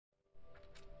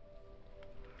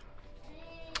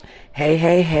Hey,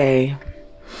 hey, hey.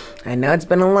 I know it's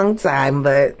been a long time,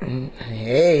 but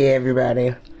hey,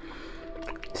 everybody.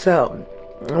 So,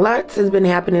 lots has been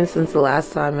happening since the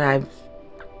last time I've,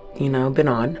 been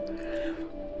on.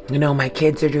 My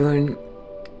kids are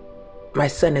my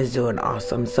son is doing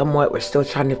awesome. Somewhat, we're still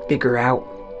trying to figure out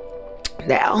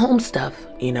the at-home stuff,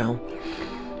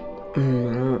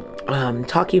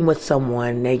 Talking with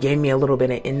someone, they gave me a little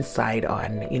bit of insight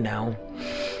on,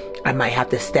 I might have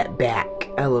to step back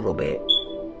a little bit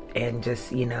and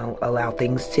just, allow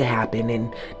things to happen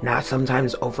and not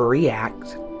sometimes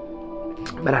overreact.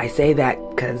 But I say that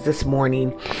because this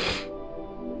morning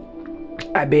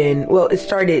it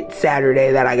started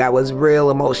Saturday that I was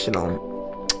real emotional.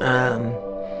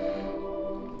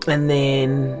 And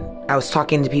then I was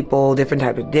talking to people,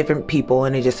 different people,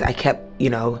 and I kept,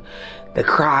 the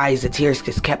cries, the tears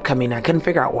just kept coming. I couldn't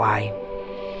figure out why.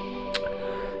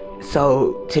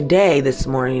 So this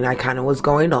morning, I kind of was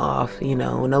going off, and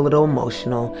a little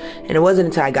emotional. And it wasn't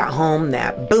until I got home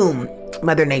that, boom,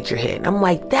 Mother Nature hit. And I'm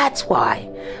like, that's why.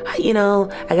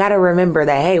 I got to remember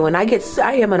that, hey, when I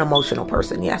am an emotional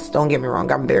person. Yes, don't get me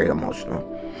wrong. I'm very emotional.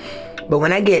 But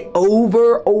when I get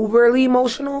overly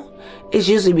emotional, it's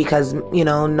usually because,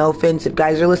 no offense if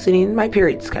guys are listening, my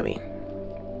period's coming.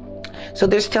 So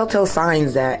there's telltale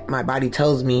signs that my body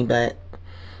tells me, but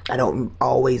I don't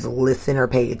always listen or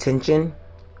pay attention.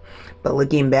 But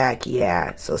looking back,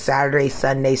 yeah. So Saturday,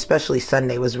 Sunday, especially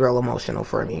Sunday, was real emotional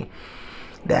for me.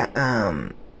 That,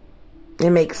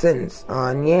 it makes sense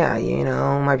on,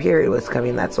 my period was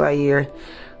coming. That's why you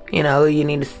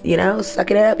need to,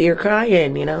 suck it up. You're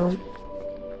crying,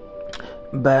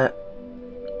 But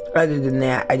other than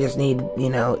that, I just need,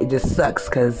 it just sucks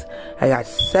because I got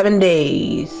 7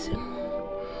 days.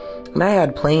 And I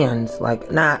had plans,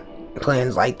 not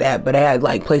plans like that, but I had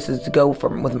places to go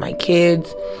with my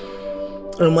kids.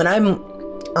 And when I'm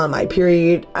on my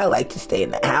period, I like to stay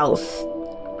in the house.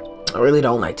 I really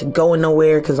don't like to go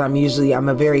nowhere because I'm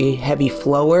a very heavy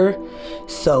flower.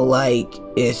 So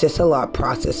it's just a lot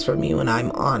process for me when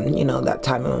I'm on, that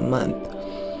time of the month.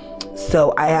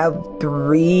 So I have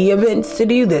 3 events to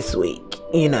do this week,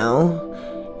 and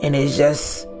it's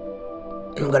just,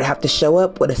 I'm going to have to show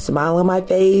up with a smile on my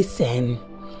face and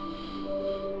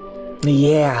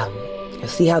yeah,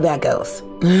 see how that goes.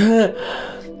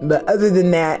 But other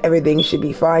than that, everything should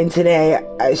be fine today.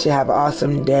 I should have an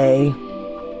awesome day.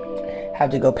 Have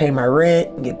to go pay my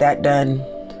rent, get that done.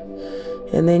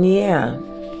 And then, yeah.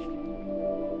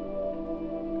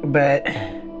 But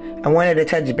I wanted to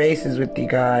touch bases with you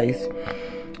guys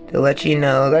to let you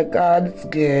know that God's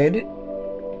good.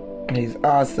 He's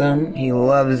awesome. He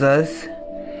loves us.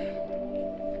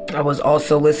 I was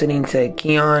also listening to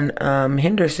Keon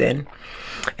Henderson,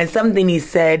 and something he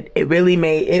said, it really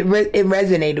it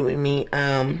resonated with me.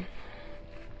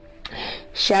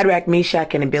 Shadrach,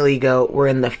 Meshach, and Abednego were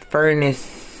in the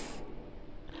furnace,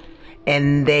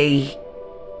 and they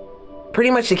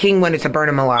pretty much, the king wanted to burn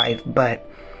them alive, but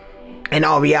in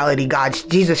all reality,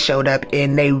 Jesus showed up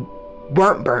and they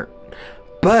weren't burnt.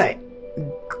 But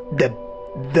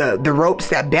the ropes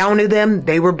that bounded them,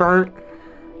 they were burnt.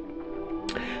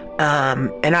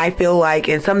 And I feel like,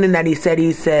 and something that he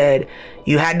said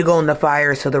you had to go in the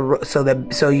fire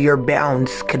so your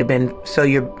bounds could have been, so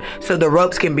the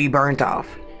ropes can be burnt off.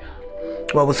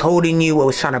 What was holding you, what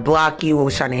was trying to block you, what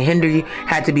was trying to hinder you,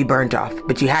 had to be burnt off,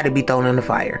 but you had to be thrown in the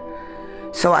fire.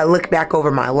 So I look back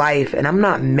over my life, and I'm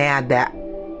not mad that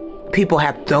people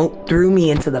threw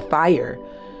me into the fire.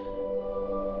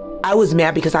 I was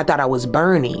mad because I thought I was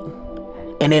burning,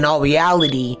 and in all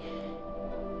reality,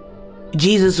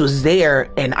 Jesus was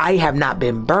there and I have not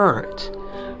been burnt,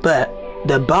 but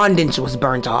the bondage was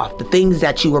burnt off. The things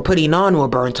that you were putting on were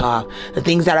burnt off. The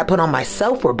things that I put on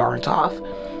myself were burnt off.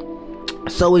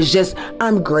 So it's just,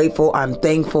 I'm grateful, I'm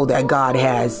thankful that God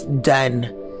has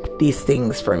done these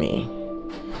things for me.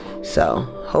 So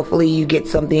hopefully you get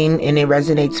something and it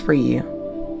resonates for you.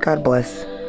 God bless.